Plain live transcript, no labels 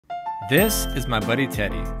This is my buddy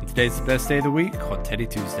Teddy, and today's the best day of the week called Teddy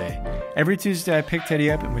Tuesday. Every Tuesday I pick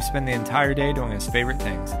Teddy up and we spend the entire day doing his favorite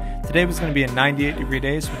things. Today was going to be a 98-degree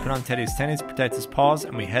day, so we put on Teddy's tennies to protect his paws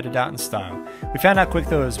and we headed out in style. We found out quick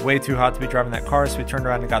though it was way too hot to be driving that car, so we turned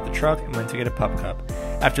around and got the truck and went to get a pup cup.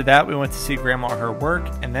 After that we went to see Grandma at her work,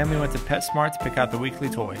 and then we went to PetSmart to pick out the weekly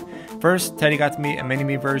toy. First, Teddy got to meet a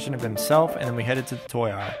mini-me version of himself, and then we headed to the toy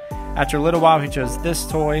aisle. After a little while he chose this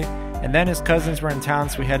toy, and then his cousins were in town,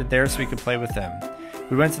 so we headed there so we could play with them.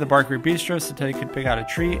 We went to the Barkery Bistro so Teddy could pick out a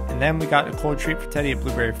treat, and then we got a cold treat for Teddy, a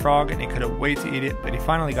blueberry frog, and he couldn't wait to eat it, but he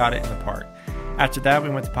finally got it in the park. After that, we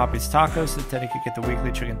went to Poppy's Tacos so Teddy could get the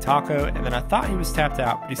weekly chicken taco, and then I thought he was tapped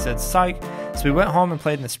out, but he said psych, so we went home and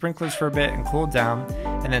played in the sprinklers for a bit and cooled down,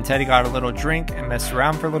 and then Teddy got a little drink and messed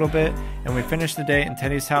around for a little bit, and we finished the day in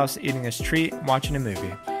Teddy's house eating his treat and watching a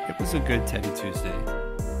movie. It was a good Teddy Tuesday.